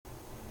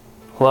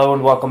Hello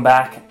and welcome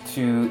back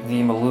to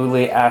the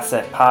Mullooly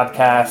Asset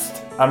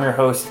Podcast. I'm your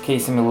host,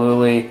 Casey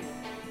Mullooly,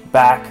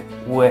 back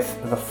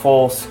with the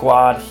full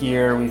squad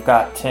here. We've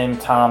got Tim,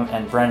 Tom,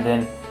 and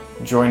Brendan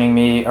joining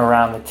me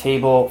around the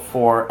table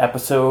for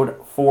episode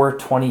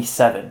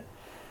 427.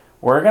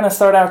 We're going to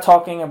start out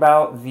talking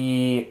about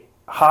the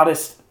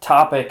hottest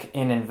topic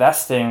in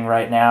investing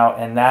right now,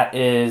 and that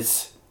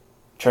is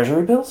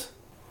treasury bills?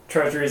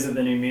 Treasuries are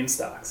the new meme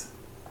stocks.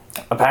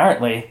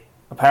 Apparently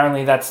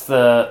that's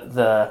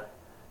the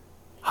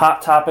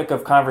hot topic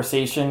of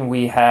conversation.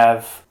 We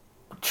have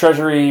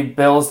treasury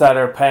bills that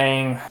are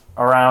paying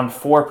around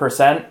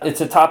 4%.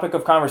 It's a topic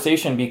of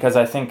conversation because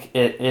I think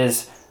it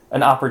is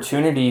an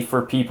opportunity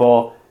for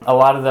people. A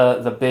lot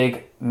of the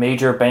big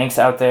major banks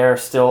out there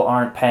still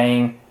aren't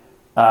paying,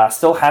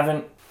 still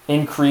haven't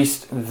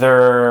increased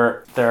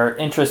their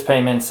interest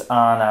payments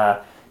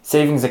on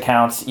savings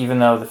accounts, even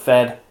though the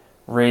Fed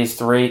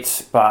raised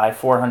rates by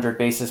 400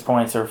 basis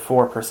points or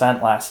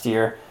 4% last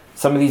year.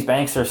 Some of these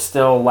banks are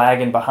still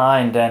lagging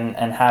behind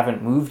and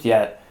haven't moved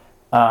yet.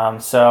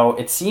 So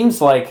it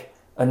seems like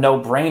a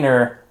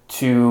no-brainer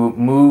to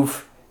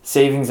move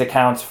savings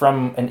accounts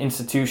from an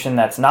institution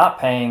that's not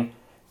paying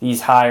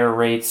these higher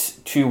rates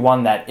to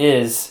one that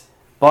is,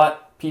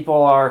 but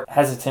people are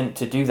hesitant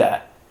to do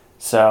that.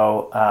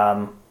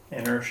 So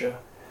inertia.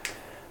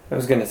 I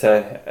was going to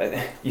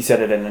say, you said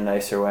it in a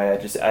nicer way.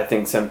 I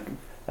think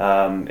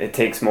it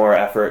takes more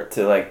effort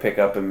to pick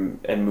up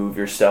and move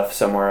your stuff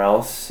somewhere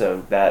else,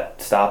 so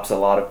that stops a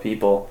lot of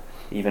people,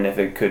 even if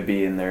it could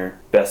be in their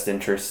best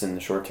interests in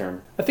the short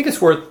term. I think it's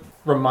worth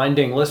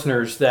reminding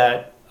listeners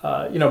that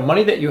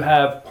money that you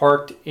have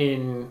parked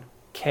in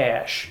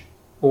cash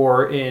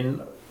or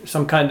in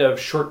some kind of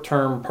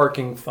short-term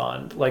parking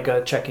fund, like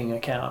a checking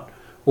account,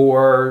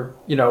 or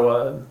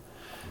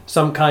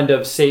some kind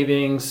of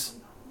savings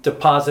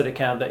deposit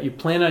account that you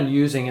plan on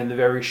using in the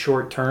very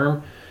short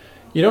term.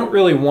 You don't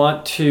really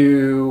want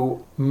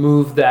to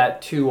move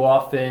that too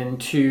often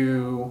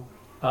to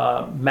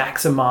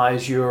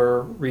maximize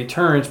your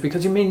returns,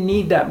 because you may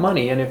need that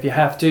money. And if you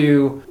have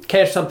to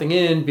cash something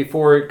in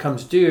before it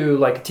comes due,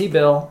 like a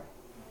T-bill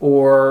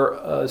or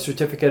a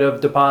certificate of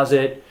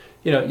deposit,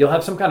 you'll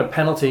have some kind of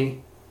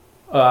penalty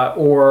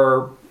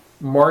or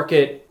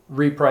market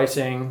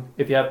repricing.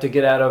 If you have to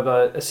get out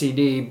of a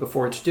CD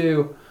before it's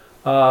due,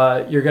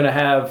 you're going to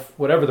have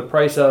whatever the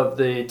price of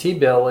the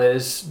T-bill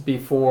is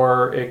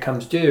before it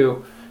comes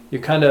due.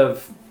 You're kind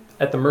of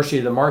at the mercy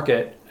of the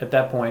market at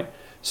that point.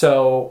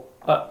 So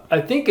I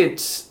think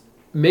it's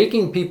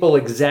making people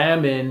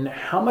examine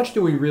how much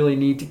do we really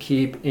need to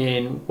keep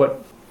in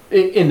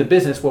the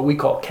business, what we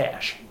call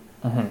cash.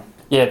 Mm-hmm.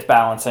 Yeah, it's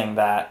balancing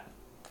that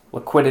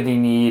liquidity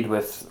need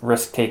with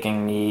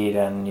risk-taking need,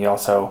 and you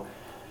also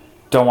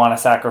don't want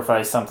to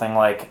sacrifice something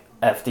like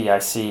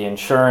FDIC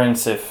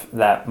insurance if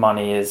that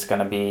money is going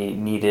to be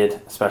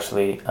needed,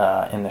 especially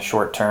in the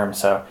short term.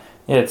 So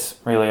it's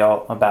really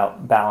all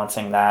about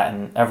balancing that,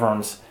 and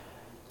everyone's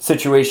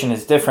situation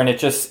is different. It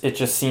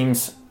just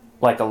seems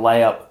like a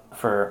layup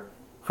for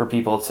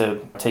people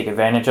to take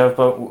advantage of,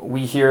 but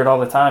we hear it all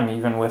the time,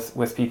 even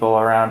with people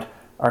around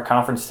our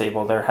conference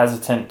table. They're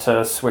hesitant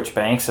to switch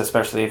banks,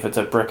 especially if it's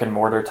a brick and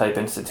mortar type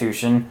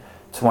institution,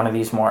 to one of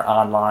these more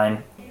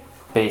online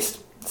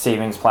based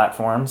savings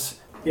platforms.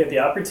 Yeah, the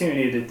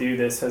opportunity to do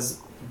this has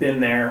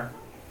been there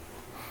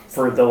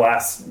for the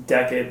last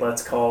decade,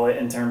 let's call it,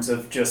 in terms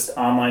of just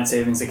online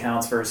savings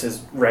accounts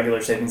versus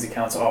regular savings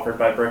accounts offered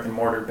by brick and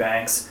mortar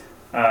banks.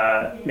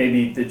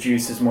 Maybe the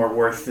juice is more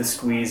worth the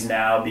squeeze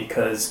now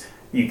because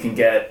you can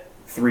get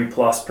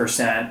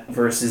 3+%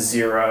 versus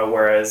 0,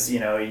 whereas a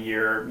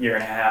year and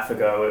a half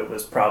ago it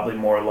was probably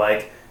more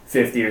like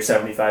 50 or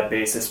 75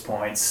 basis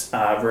points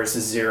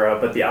versus 0.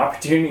 But the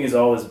opportunity has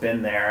always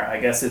been there. I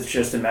guess it's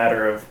just a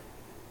matter of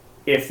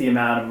if the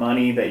amount of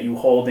money that you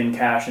hold in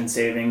cash and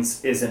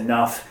savings is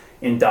enough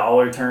in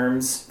dollar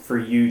terms for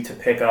you to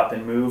pick up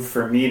and move.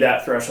 For me,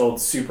 that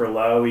threshold's super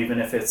low. Even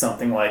if it's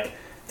something like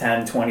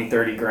 10, 20,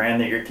 30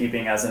 grand that you're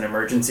keeping as an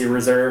emergency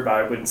reserve,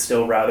 I would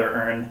still rather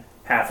earn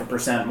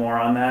 0.5% more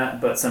on that.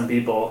 But some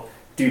people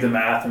do the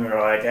math and are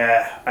like,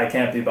 I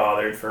can't be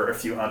bothered for a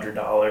few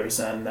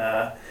 $100s.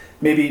 And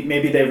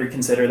maybe they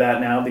reconsider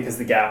that now, because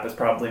the gap is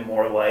probably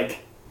more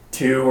like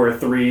 2 or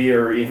 3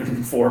 or even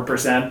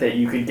 4% that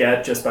you could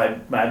get just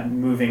by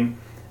moving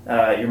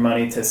your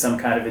money to some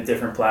kind of a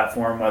different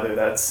platform, whether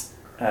that's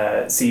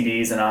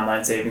CDs, an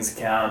online savings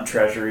account,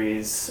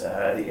 treasuries,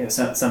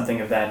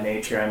 something of that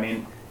nature. I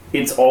mean,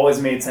 it's always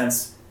made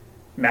sense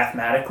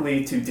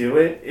mathematically to do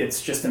it.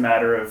 It's just a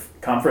matter of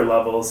comfort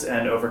levels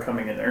and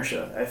overcoming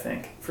inertia, I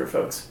think, for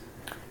folks.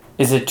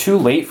 Is it too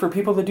late for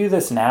people to do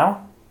this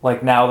now?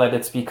 Like, now that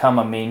it's become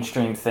a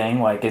mainstream thing,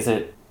 has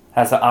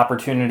the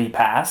opportunity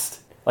passed?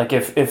 Like,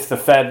 if the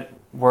Fed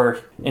were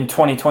in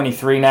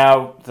 2023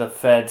 now, the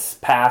Fed's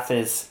path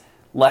is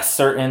less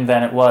certain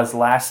than it was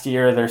last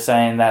year. They're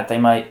saying that they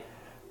might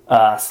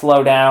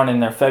slow down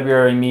in their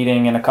February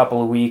meeting in a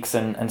couple of weeks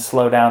and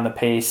slow down the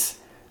pace.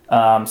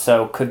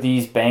 So could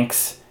these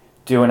banks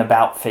do an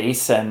about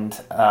face and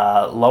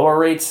lower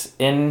rates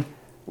in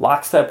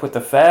lockstep with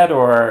the Fed,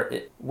 or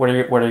what are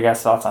your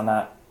guys' thoughts on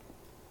that?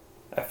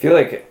 I feel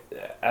like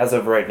as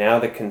of right now,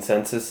 the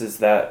consensus is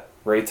that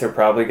rates are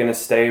probably going to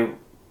stay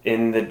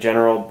in the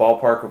general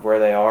ballpark of where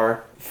they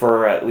are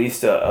for at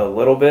least a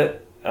little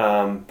bit.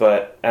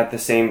 But at the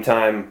same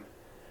time,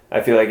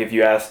 I feel like if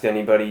you asked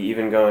anybody,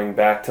 even going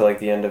back to like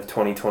the end of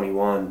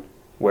 2021,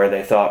 where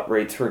they thought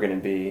rates were going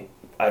to be,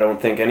 I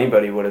don't think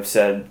anybody would have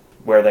said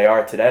where they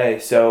are today.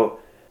 So,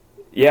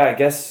 yeah, I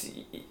guess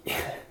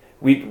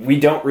we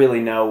don't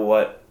really know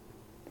what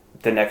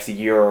the next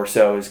year or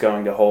so is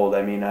going to hold.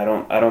 I mean, I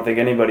don't think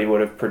anybody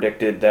would have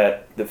predicted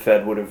that the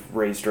Fed would have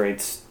raised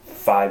rates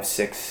 5,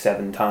 6,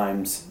 7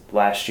 times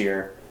last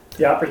year.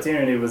 The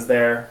opportunity was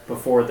there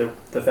before the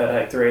Fed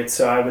hiked rates,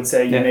 so I would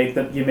say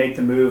you make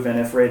the move, and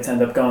if rates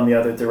end up going the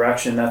other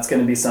direction, that's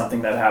going to be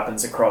something that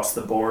happens across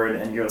the board,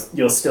 and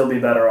you'll still be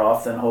better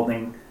off than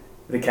holding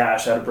the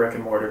cash at a brick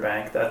and mortar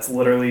bank. That's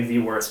literally the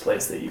worst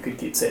place that you could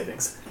keep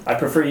savings. I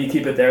prefer you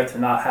keep it there to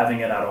not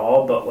having it at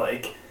all, but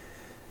like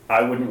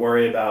I wouldn't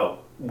worry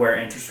about where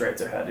interest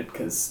rates are headed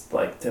because,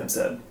 like Tim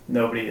said,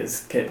 nobody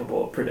is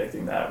capable of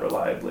predicting that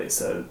reliably.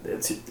 So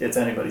it's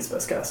anybody's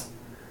best guess.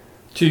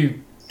 To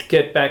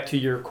get back to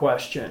your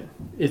question,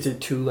 is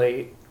it too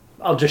late?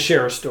 I'll just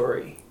share a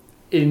story.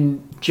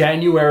 In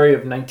January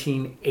of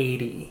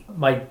 1980,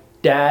 my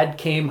dad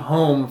came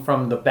home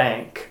from the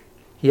bank.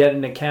 He had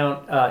an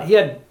account. He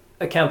had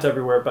accounts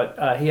everywhere,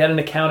 but he had an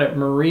account at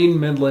Marine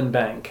Midland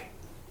Bank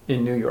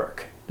in New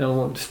York.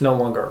 It's no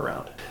longer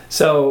around.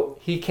 So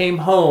he came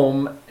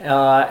home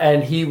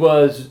and he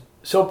was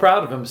so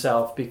proud of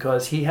himself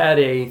because he had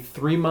a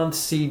 3-month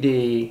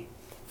CD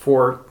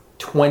for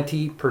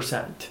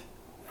 20%.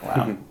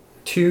 Wow.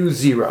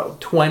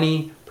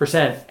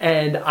 20%.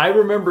 And I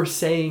remember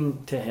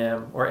saying to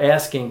him or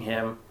asking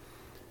him,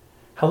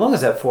 how long is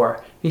that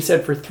for? He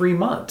said, for 3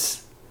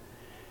 months.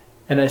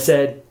 And I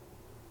said,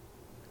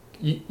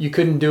 you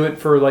couldn't do it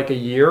for like a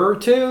year or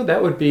two?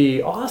 That would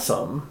be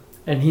awesome.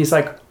 And he's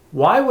like,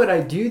 why would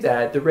I do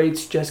that? The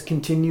rates just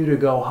continue to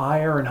go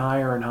higher and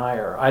higher and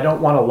higher. I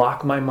don't want to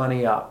lock my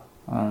money up.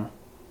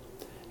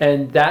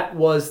 And that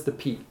was the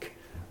peak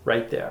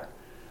right there.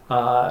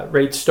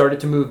 Rates started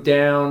to move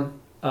down.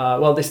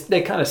 Well,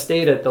 they kind of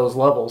stayed at those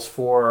levels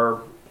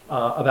for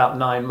about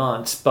 9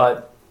 months,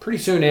 but pretty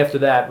soon after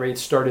that,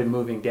 rates started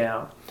moving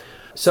down.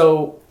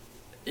 So,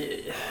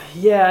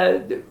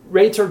 yeah,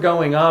 rates are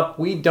going up.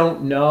 We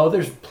don't know.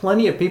 There's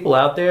plenty of people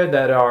out there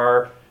that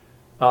are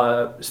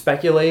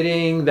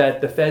speculating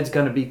that the Fed's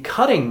going to be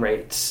cutting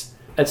rates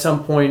at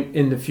some point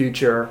in the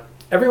future.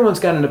 Everyone's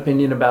got an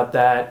opinion about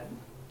that.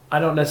 I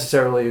don't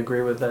necessarily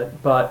agree with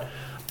it, but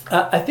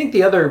I think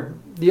the other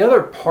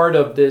part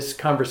of this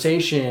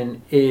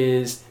conversation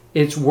is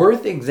it's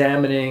worth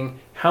examining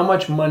how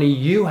much money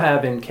you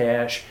have in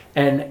cash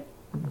and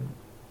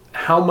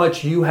how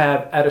much you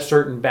have at a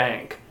certain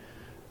bank.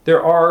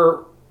 There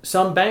are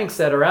some banks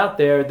that are out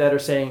there that are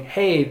saying,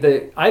 hey,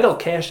 the idle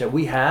cash that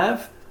we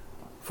have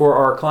for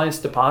our clients'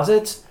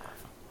 deposits,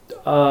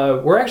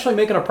 we're actually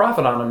making a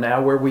profit on them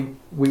now where we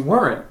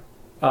weren't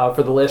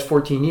for the last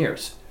 14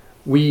 years.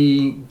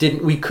 We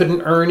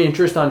couldn't earn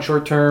interest on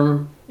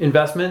short-term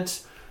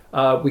investments.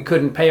 We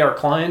couldn't pay our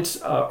clients,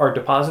 our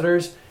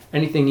depositors,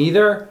 anything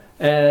either.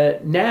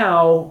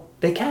 Now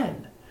they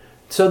can.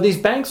 So these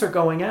banks are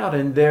going out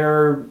and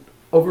they're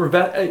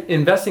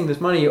investing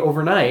this money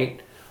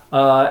overnight,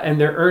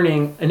 and they're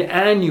earning an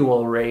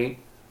annual rate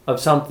of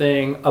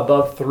something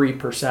above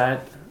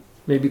 3%,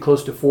 maybe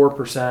close to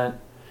 4%.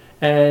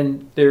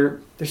 And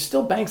there's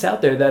still banks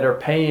out there that are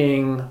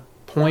paying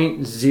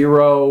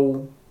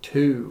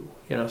 0.02.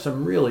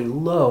 Some really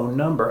low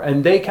number,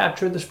 and they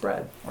capture the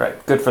spread.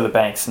 Right. Good for the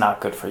banks, not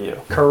good for you.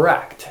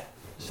 Correct.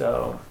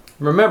 So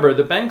remember,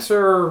 the banks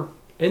are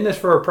in this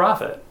for a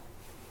profit.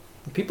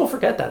 People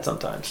forget that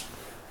sometimes.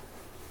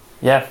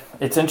 Yeah,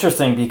 it's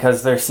interesting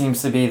because there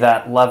seems to be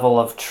that level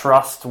of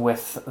trust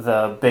with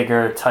the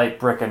bigger type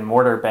brick and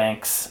mortar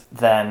banks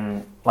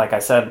than, like I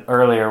said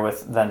earlier,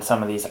 than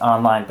some of these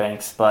online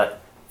banks.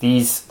 But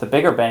the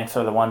bigger banks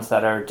are the ones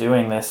that are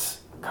doing this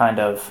kind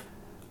of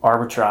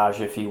arbitrage,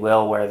 if you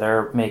will, where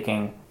they're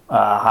making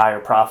higher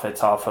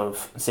profits off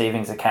of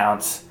savings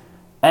accounts.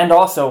 And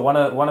also one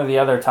of the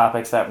other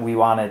topics that we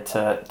wanted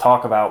to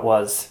talk about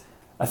was,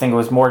 I think it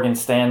was Morgan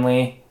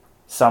Stanley,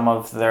 some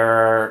of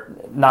their,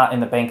 not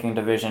in the banking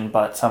division,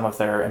 but some of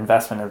their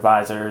investment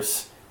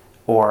advisors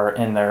or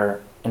in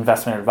their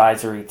investment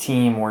advisory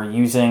team were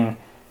using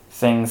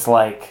things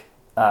like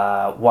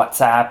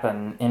WhatsApp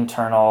and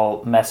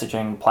internal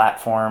messaging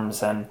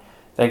platforms, and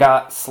they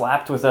got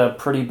slapped with a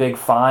pretty big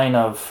fine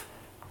of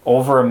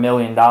over $1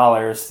 million.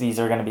 These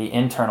are going to be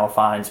internal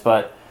fines,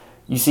 but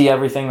you see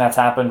everything that's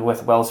happened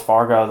with Wells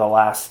Fargo the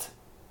last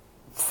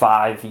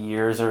 5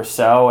 years or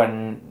so,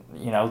 and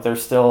they're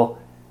still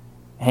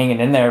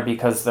hanging in there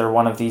because they're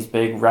one of these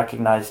big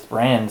recognized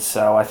brands.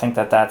 So I think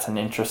that that's an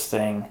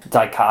interesting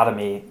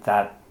dichotomy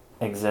that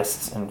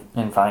exists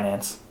in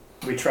finance.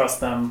 We trust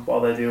them while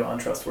they do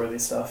untrustworthy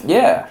stuff.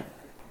 Yeah.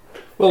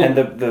 Well, And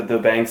the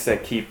banks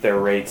that keep their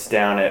rates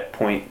down at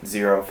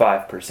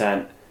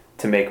 0.05%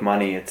 to make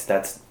money,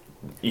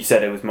 you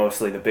said it was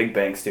mostly the big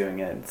banks doing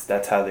it.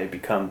 That's how they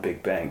become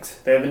big banks.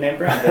 They have a name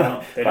brand.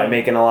 They By don't,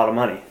 making a lot of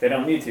money. they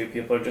don't need to.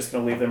 People are just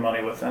going to leave their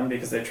money with them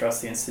because they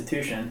trust the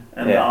institution.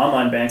 And the Yeah.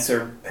 online banks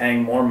are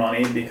paying more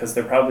money because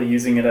they're probably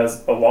using it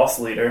as a loss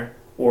leader,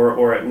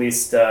 or at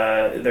least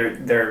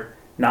they're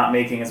not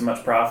making as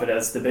much profit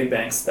as the big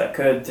banks that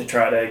could to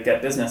try to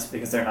get business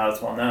because they're not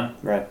as well known.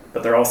 Right.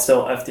 But they're all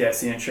still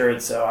FDIC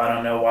insured, so I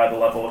don't know why the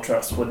level of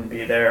trust wouldn't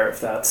be there if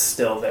that's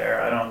still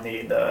there. I don't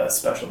need a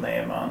special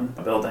name on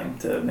a building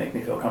to make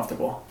me feel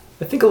comfortable.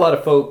 I think a lot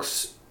of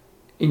folks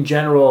in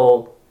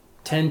general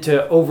tend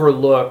to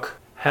overlook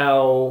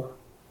how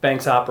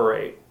banks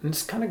operate. And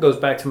this kind of goes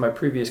back to my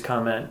previous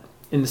comment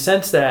in the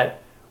sense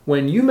that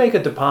when you make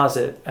a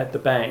deposit at the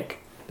bank,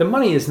 the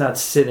money is not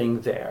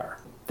sitting there.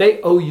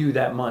 They owe you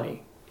that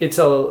money.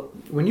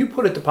 When you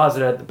put a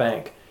deposit at the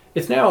bank,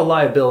 it's now a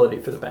liability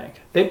for the bank.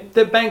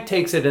 The bank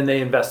takes it and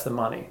they invest the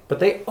money, but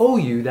they owe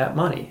you that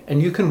money.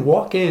 And you can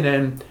walk in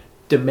and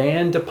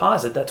demand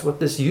deposit. That's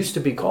what this used to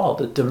be called,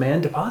 a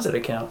demand deposit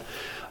account,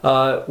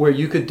 where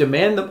you could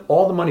demand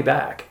all the money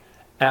back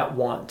at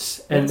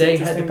once, and What's they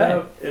had to interesting, pay.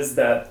 though, is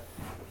that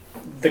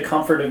the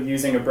comfort of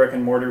using a brick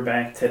and mortar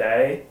bank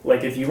today,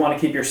 like if you want to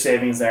keep your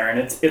savings there and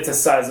it's a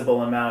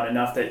sizable amount,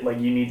 enough that like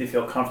you need to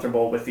feel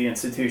comfortable with the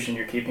institution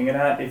you're keeping it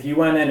at. If you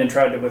went in and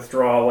tried to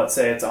withdraw, let's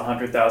say it's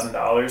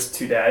 $100,000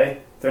 today,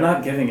 they're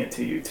not giving it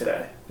to you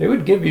today. They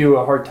would give you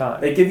a hard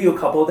time. They give you a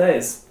couple of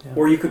days. Yeah.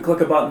 Or you could click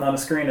a button on a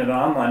screen at an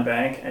online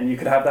bank and you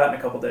could have that in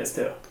a couple of days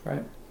too.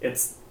 Right.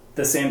 It's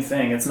the same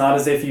thing. It's not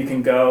as if you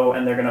can go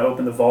and they're going to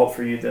open the vault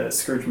for you to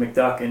Scrooge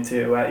McDuck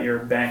into at your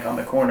bank on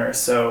the corner.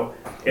 So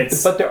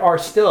it's... But there are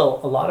still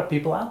a lot of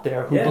people out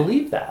there who Yeah.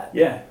 believe that.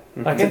 Yeah.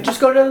 I can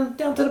just go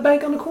down to the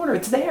bank on the corner.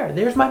 It's there.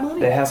 There's my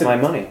money. They have To- my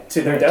money.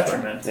 To their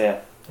detriment. Yeah.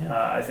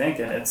 I think,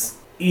 and it's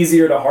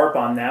easier to harp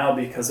on now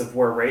because of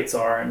where rates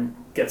are and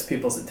gets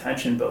people's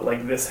attention, but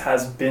like this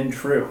has been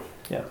true.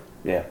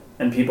 Yeah.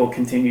 And people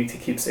continue to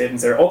keep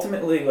savings there.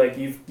 Ultimately, like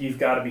you've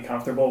got to be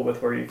comfortable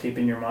with where you're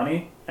keeping your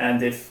money,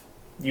 and if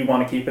you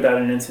want to keep it at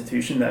an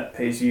institution that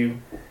pays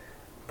you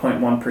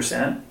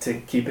 0.1% to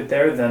keep it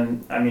there,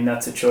 then I mean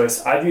that's a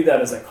choice. I view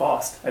that as a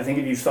cost. I think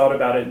if you thought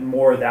about it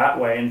more that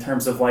way, in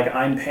terms of like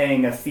I'm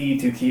paying a fee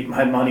to keep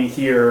my money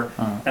here,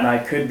 and I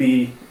could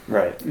be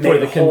Right.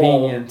 made the whole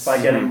convenience.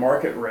 by getting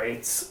market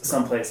rates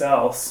someplace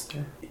else.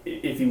 Yeah.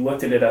 If you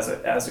looked at it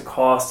as a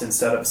cost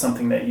instead of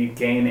something that you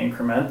gain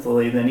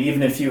incrementally, then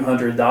even a few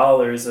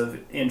 $100s of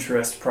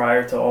interest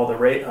prior to all the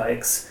rate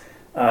hikes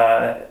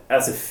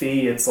as a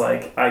fee, it's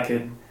like I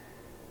could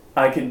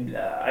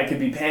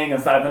be paying a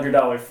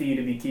 $500 fee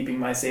to be keeping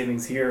my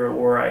savings here,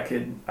 or I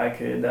could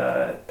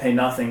pay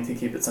nothing to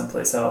keep it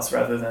someplace else,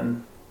 rather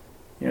than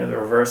the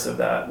reverse of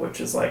that, which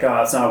is like,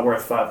 it's not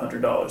worth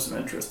 $500 of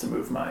interest to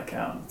move my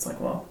account. It's like,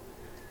 well,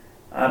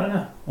 I don't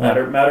know.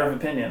 Matter of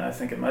opinion. I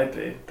think it might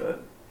be,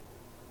 but.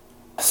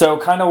 So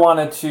kind of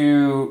wanted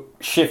to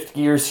shift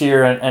gears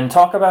here and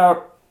talk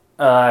about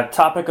a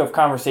topic of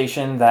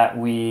conversation that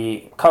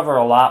we cover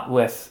a lot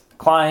with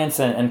clients,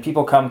 and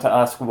people come to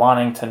us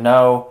wanting to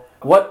know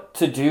what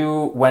to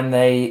do when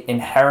they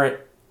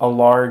inherit a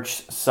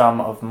large sum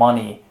of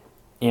money.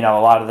 A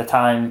lot of the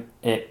time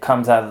it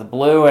comes out of the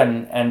blue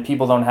and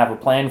people don't have a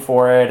plan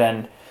for it,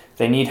 and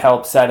they need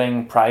help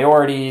setting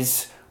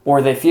priorities,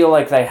 or they feel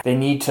like they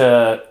need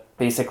to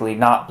basically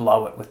not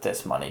blow it with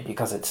this money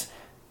because it's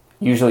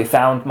usually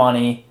found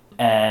money,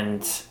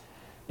 and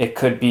it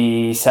could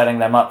be setting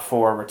them up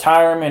for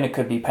retirement, it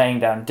could be paying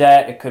down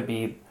debt, it could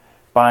be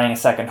buying a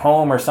second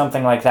home or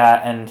something like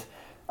that. And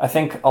I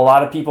think a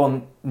lot of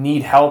people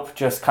need help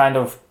just kind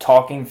of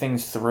talking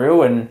things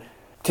through and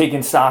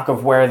taking stock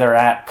of where they're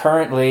at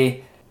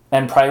currently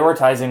and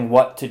prioritizing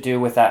what to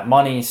do with that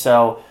money,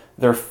 so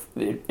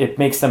it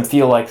makes them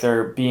feel like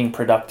they're being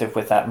productive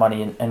with that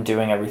money and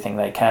doing everything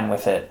they can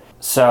with it.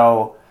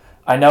 So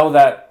I know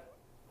that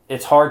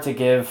it's hard to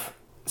give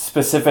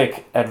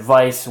specific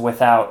advice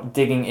without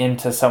digging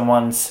into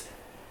someone's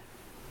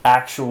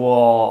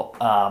actual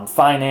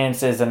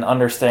finances and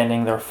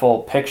understanding their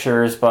full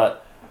pictures,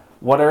 but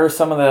what are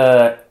some of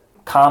the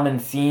common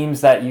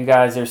themes that you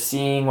guys are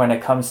seeing when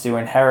it comes to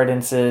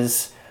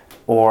inheritances,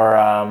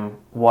 or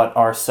what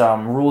are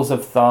some rules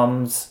of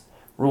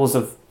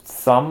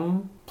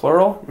thumb,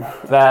 plural,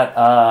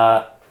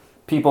 that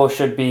people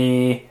should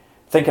be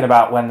thinking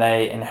about when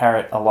they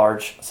inherit a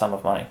large sum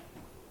of money?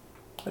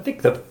 I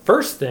think the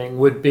first thing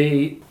would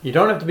be you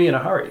don't have to be in a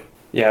hurry.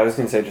 Yeah, I was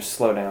going to say just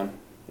slow down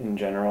in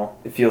general.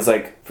 It feels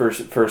like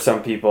for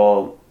some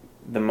people,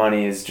 the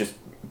money is just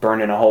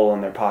burning a hole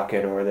in their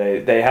pocket, or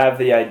they have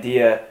the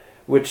idea,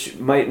 which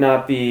might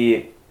not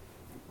be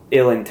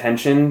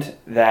ill-intentioned,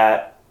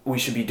 that we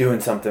should be doing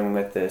something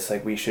with this,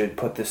 like we should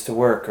put this to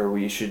work, or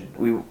we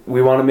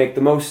want to make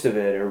the most of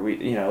it, or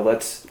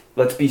let's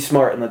be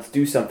smart and let's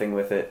do something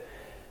with it.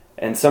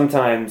 And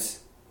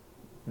sometimes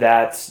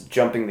that's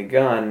jumping the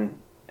gun,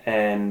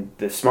 and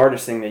the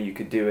smartest thing that you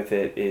could do with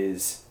it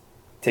is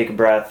take a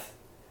breath,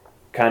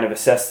 kind of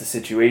assess the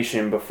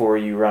situation before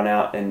you run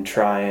out and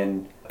try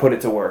and put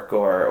it to work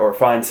or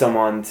find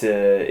someone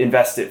to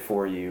invest it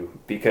for you,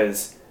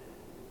 because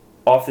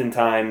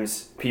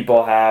oftentimes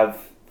people have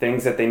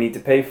things that they need to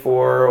pay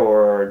for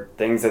or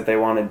things that they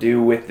want to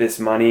do with this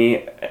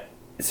money,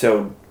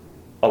 so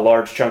a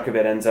large chunk of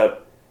it ends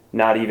up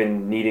not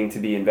even needing to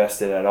be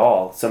invested at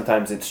all.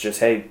 Sometimes it's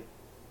just, hey,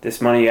 this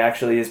money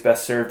actually is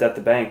best served at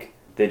the bank.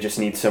 They just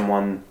need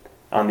someone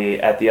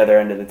at the other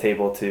end of the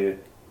table to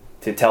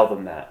tell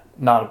them that.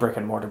 Not a brick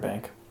and mortar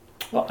bank.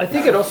 Well, I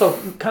think it also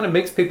kind of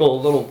makes people a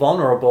little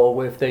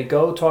vulnerable if they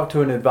go talk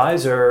to an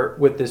advisor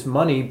with this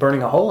money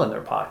burning a hole in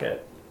their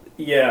pocket.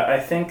 Yeah, I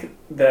think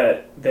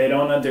that they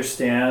don't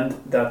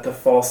understand that the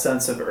false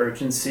sense of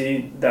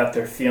urgency that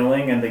they're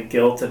feeling and the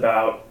guilt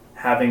about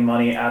having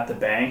money at the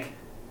bank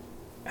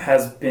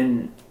has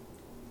been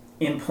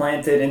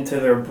implanted into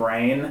their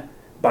brain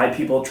by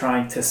people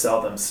trying to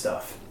sell them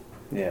stuff.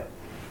 Yeah.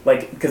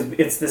 Like, because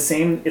it's the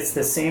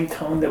same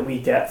tone that we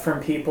get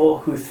from people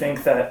who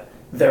think that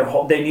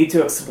they need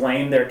to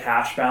explain their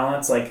cash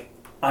balance. Like,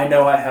 I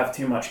know I have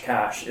too much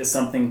cash is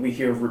something we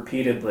hear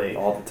repeatedly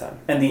all the time.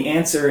 And the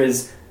answer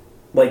is,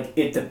 like,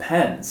 it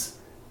depends.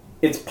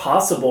 It's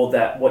possible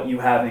that what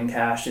you have in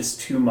cash is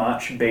too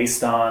much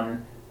based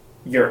on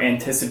your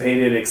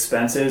anticipated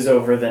expenses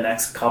over the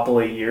next couple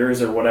of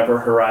years or whatever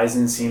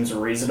horizon seems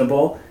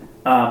reasonable.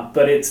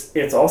 But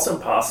it's also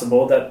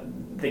possible that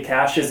the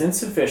cash is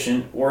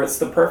insufficient or it's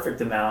the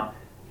perfect amount.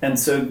 And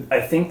so I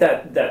think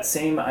that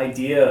same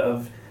idea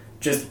of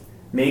just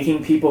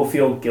making people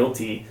feel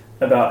guilty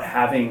about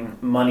having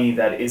money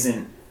that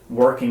isn't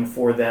working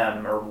for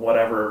them or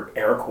whatever,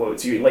 air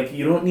quotes, you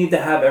don't need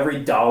to have every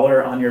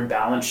dollar on your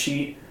balance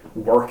sheet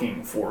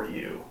working for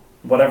you,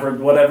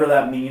 whatever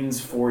that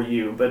means for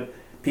you. But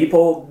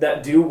people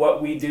that do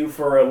what we do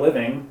for a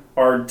living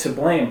are to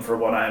blame for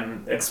what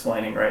I'm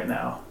explaining right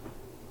now,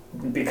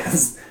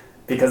 because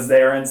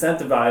they are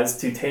incentivized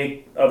to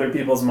take other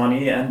people's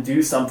money and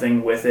do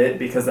something with it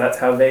because that's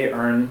how they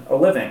earn a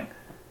living.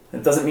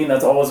 It doesn't mean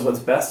that's always what's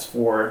best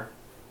for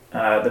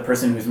the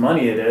person whose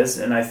money it is,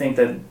 and I think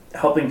that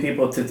helping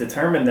people to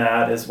determine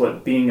that is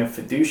what being a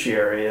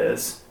fiduciary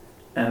is.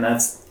 And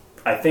that's,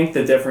 I think,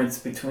 the difference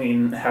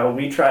between how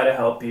we try to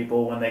help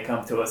people when they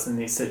come to us in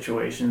these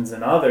situations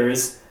and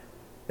others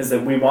is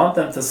that we want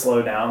them to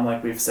slow down,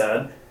 like we've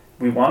said.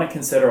 We want to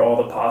consider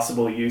all the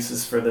possible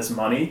uses for this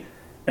money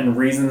and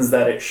reasons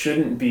that it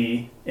shouldn't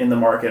be in the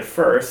market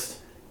first.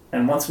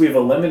 And once we've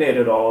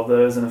eliminated all of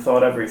those and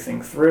thought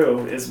everything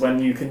through is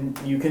when you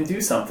can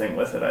do something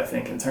with it, I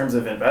think, in terms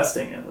of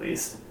investing at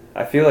least.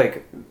 I feel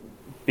like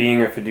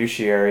being a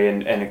fiduciary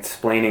and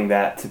explaining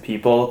that to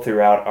people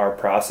throughout our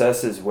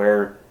process is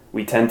where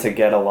we tend to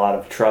get a lot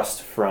of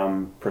trust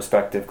from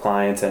prospective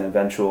clients and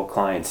eventual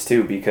clients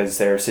too, because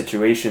there are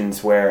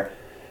situations where,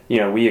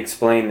 we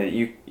explain that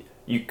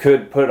you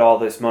could put all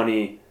this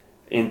money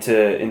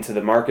into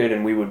the market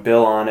and we would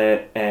bill on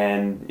it,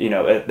 and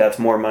that's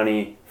more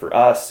money for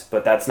us,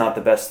 but that's not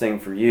the best thing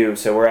for you.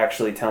 So we're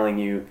actually telling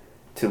you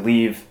to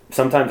leave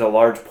sometimes a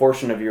large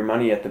portion of your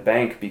money at the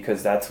bank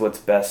because that's what's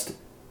best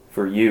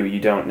for you. You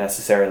don't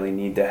necessarily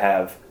need to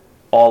have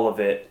all of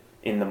it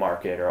in the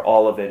market or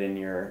all of it in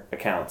your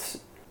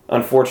accounts.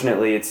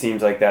 Unfortunately, it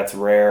seems like that's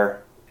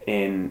rare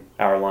in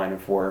our line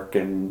of work,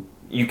 and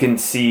you can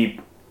see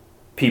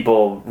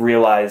people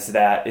realize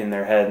that in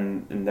their head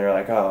and they're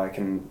like, oh,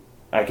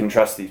 I can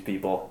trust these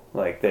people.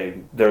 Like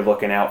they're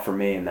looking out for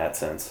me in that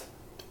sense.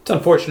 It's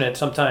unfortunate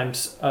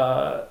sometimes.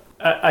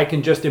 I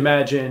can just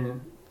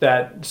imagine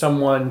that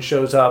someone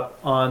shows up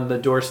on the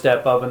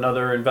doorstep of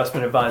another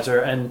investment advisor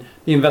and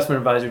the investment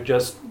advisor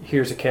just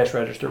hears a cash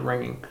register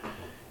ringing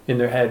in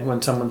their head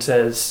when someone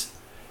says,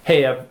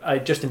 hey, I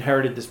just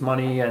inherited this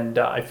money and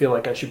I feel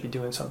like I should be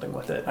doing something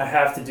with it. I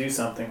have to do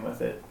something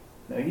with it.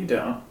 No, you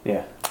don't.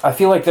 Yeah. I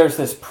feel like there's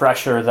this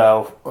pressure,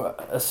 though,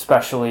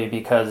 especially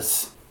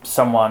because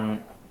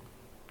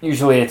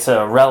usually it's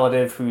a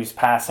relative who's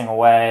passing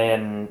away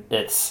and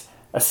it's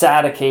a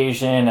sad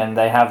occasion and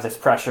they have this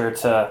pressure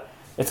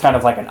it's kind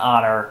of like an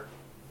honor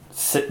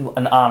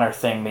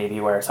thing maybe,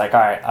 where it's like,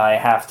 all right, I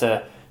have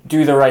to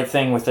do the right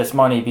thing with this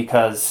money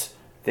because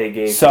they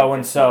gave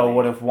so-and-so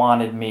would have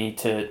wanted me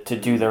to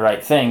do the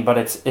right thing. But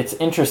it's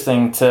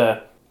interesting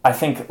to, I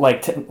think,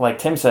 like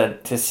Tim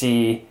said, to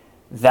see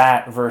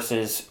that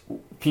versus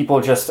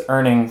people just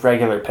earning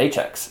regular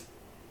paychecks.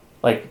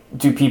 Like,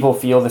 do people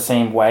feel the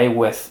same way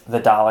with the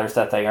dollars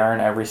that they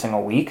earn every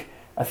single week?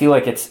 I feel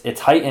like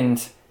it's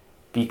heightened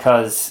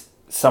because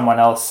someone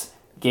else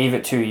gave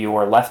it to you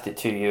or left it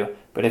to you.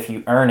 But if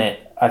you earn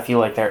it, I feel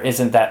like there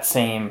isn't that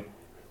same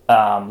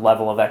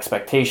level of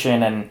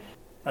expectation. And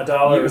a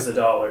dollar is a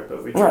dollar,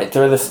 but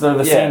they're the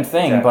same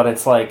thing. Exactly. But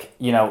it's like,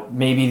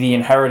 maybe the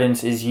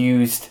inheritance is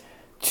used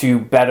to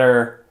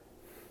better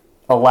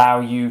allow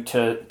you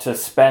to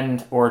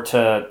spend or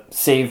to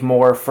save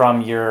more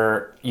from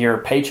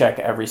your paycheck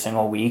every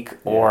single week,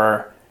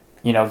 or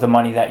the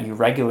money that you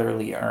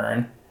regularly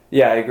earn.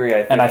 Yeah, I agree.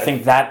 I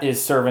think that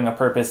is serving a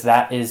purpose.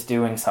 That is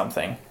doing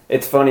something.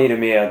 It's funny to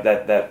me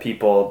that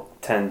people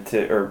tend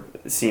to, or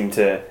seem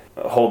to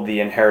hold the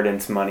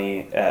inheritance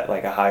money at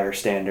like a higher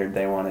standard.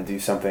 They want to do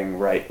something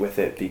right with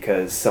it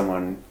because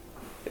someone,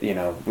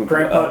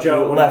 Grandpa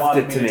Joe would have left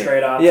wanted it me to to me.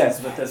 trade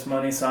options with this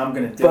money, so I'm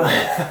going to do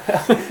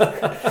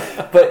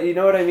it. But you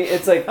know what I mean?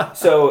 It's like,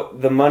 so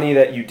the money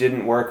that you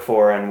didn't work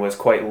for and was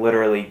quite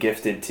literally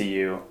gifted to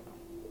you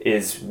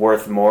is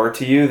worth more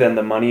to you than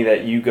the money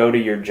that you go to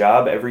your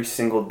job every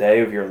single day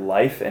of your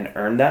life and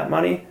earn that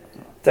money.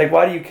 It's like,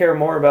 why do you care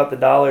more about the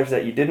dollars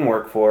that you didn't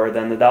work for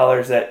than the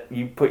dollars that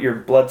you put your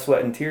blood,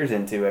 sweat, and tears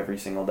into every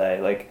single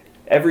day? Like,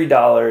 every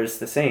dollar is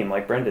the same.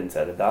 Like Brendan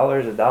said, $1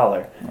 is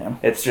 $1. Yeah.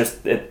 It's just,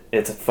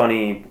 it's a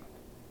funny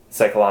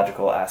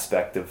psychological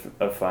aspect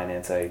of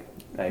finance. I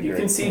agree. You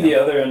can see the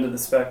other end of the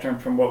spectrum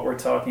from what we're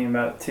talking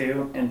about,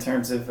 too, in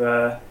terms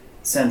of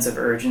sense of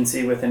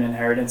urgency with an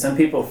inheritance. Some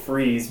people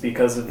freeze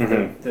because of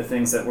the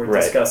things that we're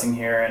discussing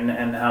here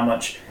and how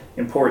much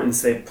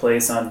importance they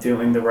place on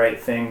doing the right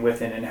thing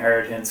with an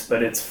inheritance,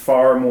 but it's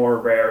far more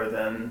rare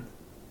than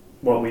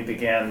what we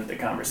began the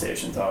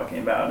conversation talking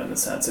about, in the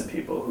sense of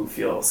people who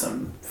feel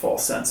some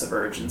false sense of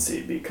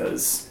urgency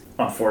because,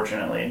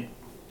 unfortunately,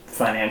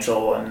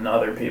 financial and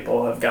other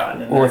people have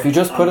gotten in Well, if you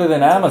just put it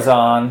in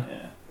Amazon,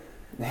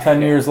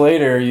 10 years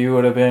later, you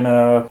would have been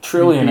a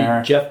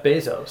trillionaire. Jeff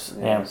Bezos.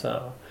 Yeah.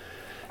 So,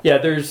 yeah,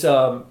 there's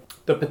the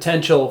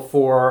potential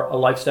for a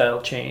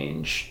lifestyle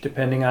change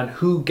depending on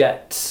who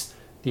gets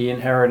the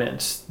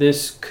inheritance.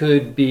 This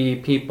could be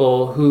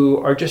people who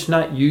are just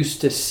not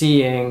used to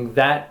seeing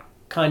that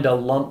kind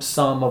of lump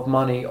sum of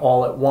money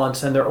all at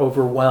once, and they're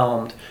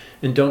overwhelmed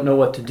and don't know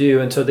what to do.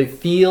 And so they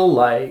feel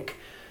like,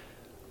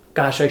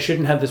 gosh, I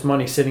shouldn't have this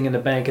money sitting in the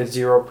bank at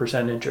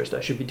 0% interest.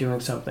 I should be doing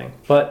something.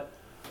 But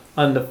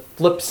on the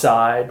flip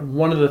side,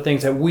 one of the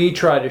things that we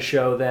try to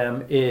show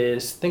them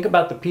is think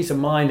about the peace of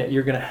mind that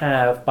you're going to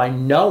have by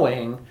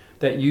knowing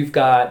that you've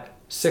got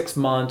 6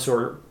 months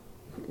or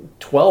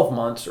 12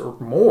 months or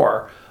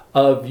more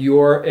of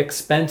your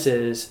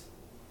expenses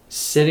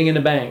sitting in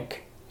the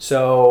bank.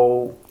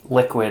 So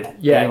Liquid,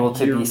 yeah, able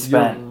to be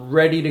spent. You're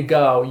ready to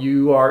go.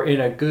 You are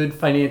in a good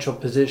financial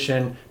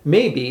position,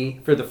 maybe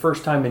for the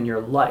first time in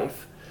your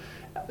life.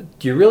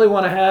 Do you really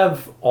want to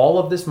have all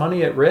of this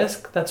money at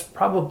risk? That's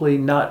probably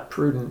not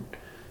prudent.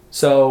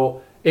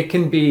 So it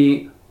can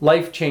be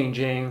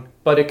life-changing,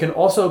 but it can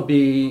also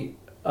be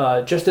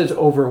just as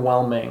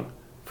overwhelming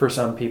for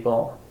some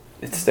people.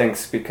 It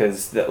stinks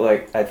because,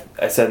 like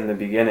I said in the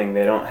beginning,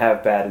 they don't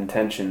have bad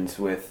intentions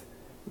with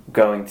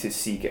going to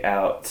seek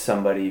out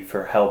somebody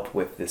for help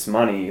with this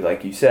money.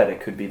 Like you said,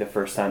 it could be the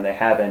first time they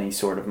have any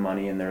sort of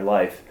money in their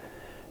life,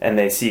 and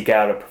they seek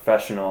out a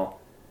professional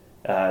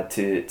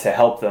to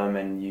help them,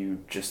 and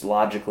you just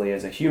logically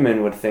as a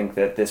human would think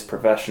that this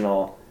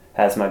professional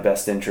has my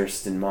best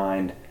interest in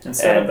mind.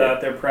 Instead of that,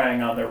 they're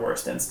preying on their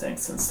worst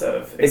instincts instead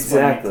of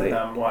explaining to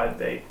them why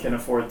they can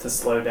afford to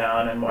slow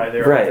down and why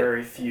there are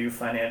very few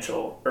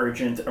financial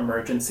urgent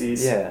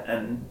emergencies. Yeah.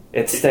 And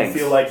it if stinks.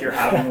 you feel like you're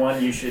having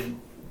one, you should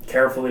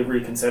carefully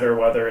reconsider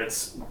whether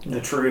it's the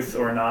truth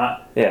or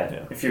not.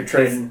 Yeah. If you're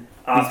trading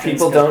options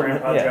people because don't-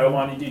 Grandpa yeah. Joe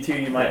wanted you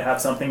to, you might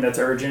have something that's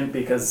urgent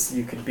because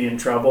you could be in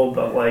trouble.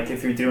 But like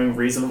if you're doing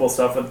reasonable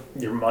stuff with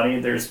your money,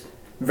 there's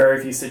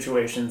very few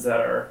situations that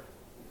are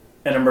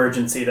an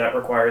emergency that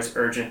requires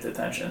urgent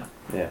attention.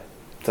 Yeah.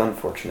 It's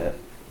unfortunate.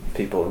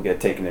 People get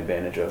taken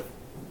advantage of.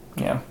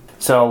 Yeah.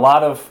 So a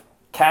lot of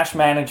cash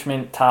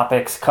management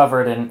topics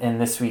covered in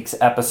this week's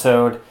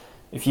episode.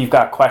 If you've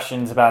got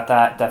questions about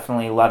that,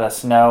 definitely let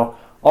us know.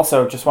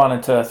 Also, just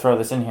wanted to throw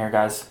this in here,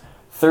 guys.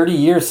 30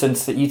 years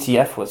since the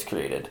ETF was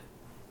created.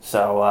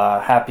 So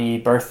happy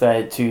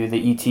birthday to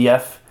the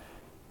ETF.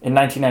 In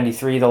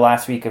 1993, the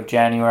last week of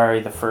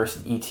January, the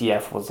first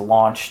ETF was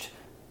launched.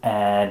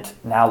 And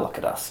now look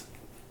at us.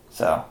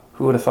 So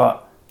who would have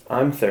thought?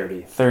 I'm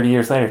 30. 30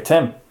 years later.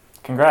 Tim,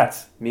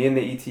 congrats. Me and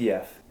the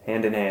ETF,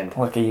 hand in hand.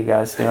 Look at you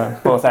guys doing,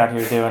 both out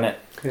here doing it.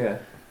 Yeah.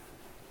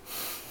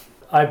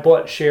 I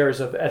bought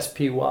shares of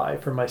SPY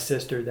for my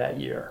sister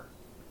that year.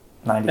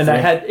 93.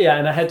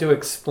 And I had to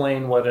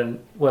explain what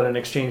an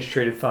exchange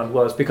traded fund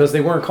was because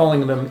they weren't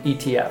calling them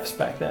ETFs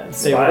back then.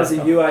 They Why were, is a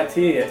UIT?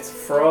 It's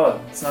fraud.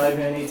 It's not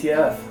even an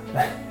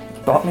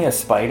ETF. Bought me a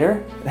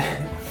spider?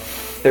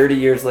 30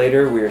 years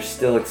later, we are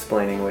still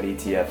explaining what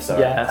ETFs are.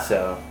 Yeah.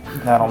 So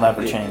That'll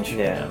never change.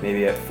 Yeah,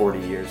 maybe at 40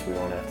 years we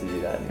won't have to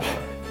do that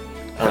anymore.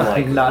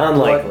 Unlikely.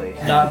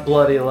 Unlikely. Not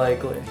bloody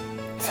likely.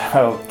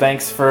 So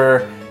thanks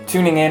for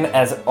tuning in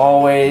as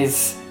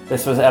always.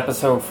 This was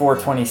episode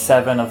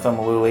 427 of the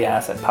Mullooly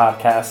Asset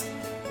Podcast.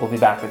 We'll be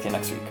back with you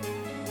next week.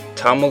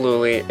 Tom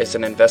Mullooly is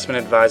an investment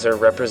advisor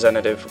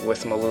representative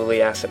with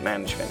Mullooly Asset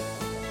Management.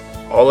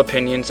 All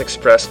opinions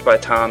expressed by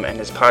Tom and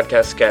his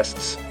podcast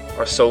guests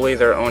are solely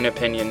their own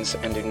opinions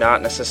and do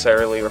not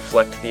necessarily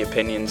reflect the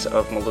opinions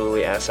of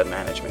Mullooly Asset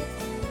Management.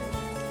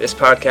 This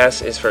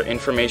podcast is for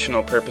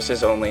informational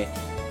purposes only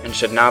and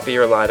should not be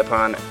relied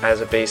upon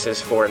as a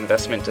basis for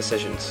investment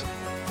decisions.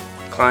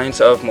 Clients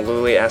of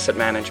Mullooly Asset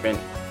Management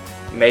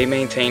may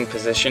maintain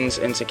positions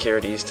in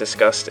securities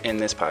discussed in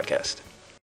this podcast.